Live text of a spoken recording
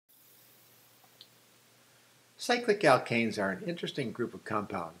Cyclic alkanes are an interesting group of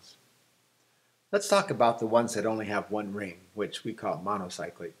compounds. Let's talk about the ones that only have one ring, which we call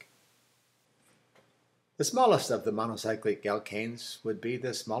monocyclic. The smallest of the monocyclic alkanes would be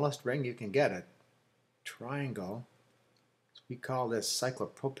the smallest ring you can get, a triangle. We call this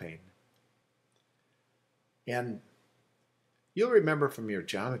cyclopropane. And you'll remember from your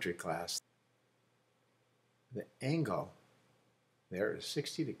geometry class, the angle there is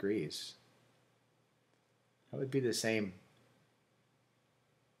 60 degrees. That would be the same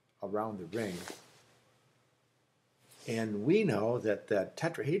around the ring. And we know that the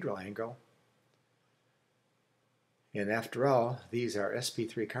tetrahedral angle, and after all, these are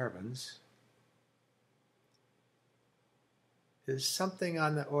sp3 carbons, is something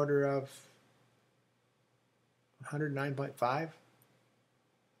on the order of 109.5.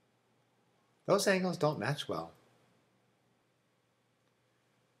 Those angles don't match well.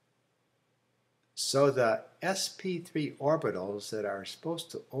 So the sp3 orbitals that are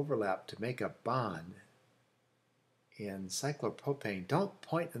supposed to overlap to make a bond in cyclopropane don't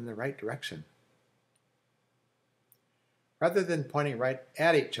point in the right direction. Rather than pointing right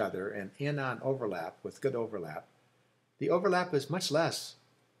at each other and in on overlap with good overlap, the overlap is much less.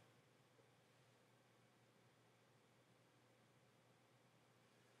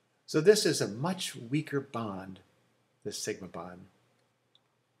 So this is a much weaker bond, this sigma bond.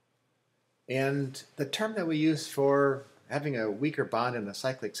 And the term that we use for having a weaker bond in a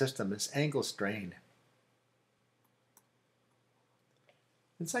cyclic system is angle strain.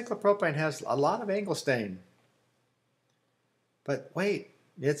 And cyclopropane has a lot of angle strain. But wait,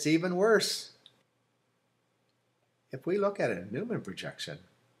 it's even worse. If we look at a Newman projection,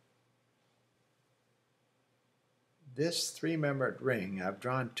 this three-membered ring, I've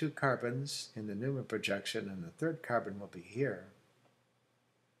drawn two carbons in the Newman projection, and the third carbon will be here,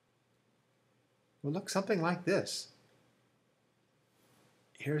 will look something like this.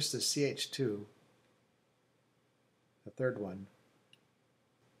 Here's the CH2, the third one.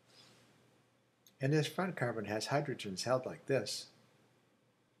 And this front carbon has hydrogens held like this.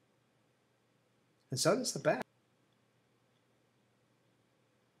 And so does the back.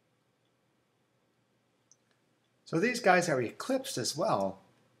 So these guys are eclipsed as well,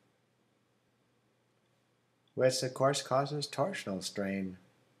 which of course causes torsional strain.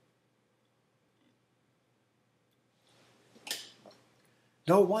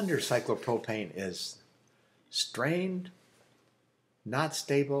 No wonder cyclopropane is strained, not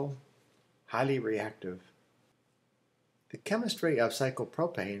stable, highly reactive. The chemistry of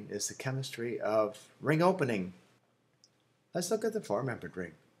cyclopropane is the chemistry of ring opening. Let's look at the four-membered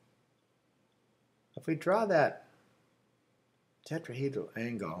ring. If we draw that tetrahedral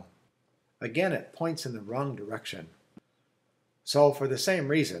angle, again it points in the wrong direction. So for the same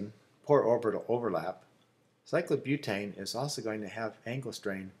reason, poor orbital overlap, cyclobutane is also going to have angle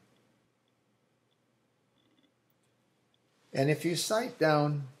strain. And if you cite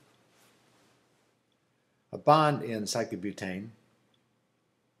down a bond in cyclobutane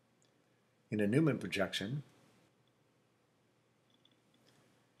in a Newman projection,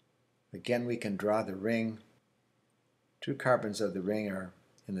 again we can draw the ring. Two carbons of the ring are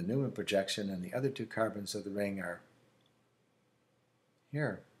in the Newman projection, and the other two carbons of the ring are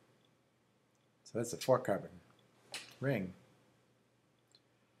here. So that's a four-carbon ring.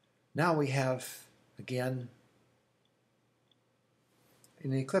 Now we have, again,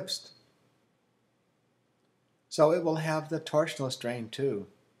 an eclipsed. So it will have the torsional strain too.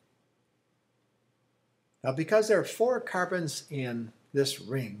 Now because there are four carbons in this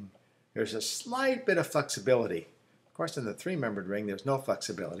ring, there's a slight bit of flexibility. Of course, in the three-membered ring, there's no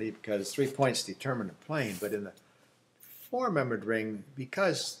flexibility because 3 points determine a plane. But in the four-membered ring,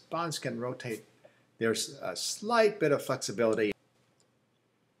 because bonds can rotate, there's a slight bit of flexibility.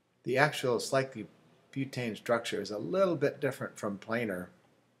 The actual cyclobutane structure is a little bit different from planar.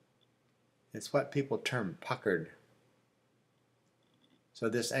 It's what people term puckered. So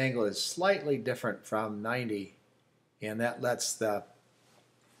this angle is slightly different from 90, and that lets the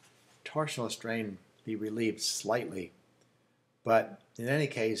torsional strain be relieved slightly. But in any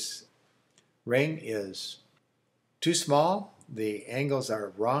case, ring is too small. The angles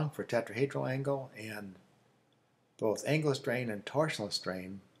are wrong for tetrahedral angle, and both angle strain and torsional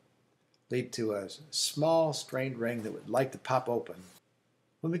strain lead to a small strained ring that would like to pop open.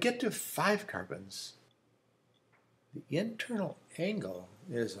 When we get to 5 carbons, the internal angle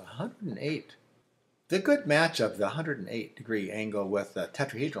is 108. The good match of the 108-degree angle with the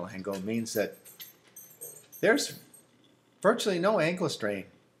tetrahedral angle means that there's virtually no angle strain.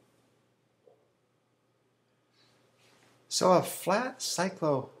 So a flat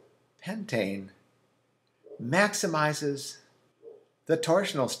cyclopentane maximizes the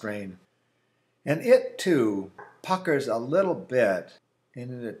torsional strain. And it too puckers a little bit in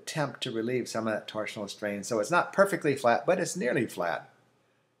an attempt to relieve some of that torsional strain. So it's not perfectly flat, but it's nearly flat.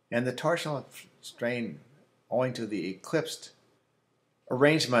 And the torsional strain, owing to the eclipsed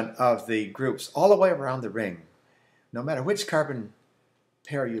arrangement of the groups all the way around the ring, no matter which carbon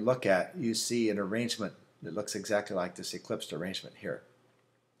pair you look at, you see an arrangement that looks exactly like this eclipsed arrangement here.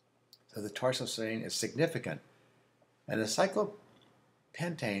 So the torsional strain is significant. And the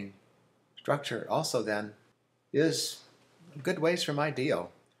cyclopentane structure also then is a good ways from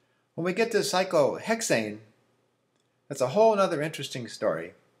ideal. When we get to cyclohexane, that's a whole other interesting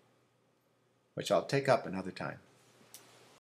story, which I'll take up another time.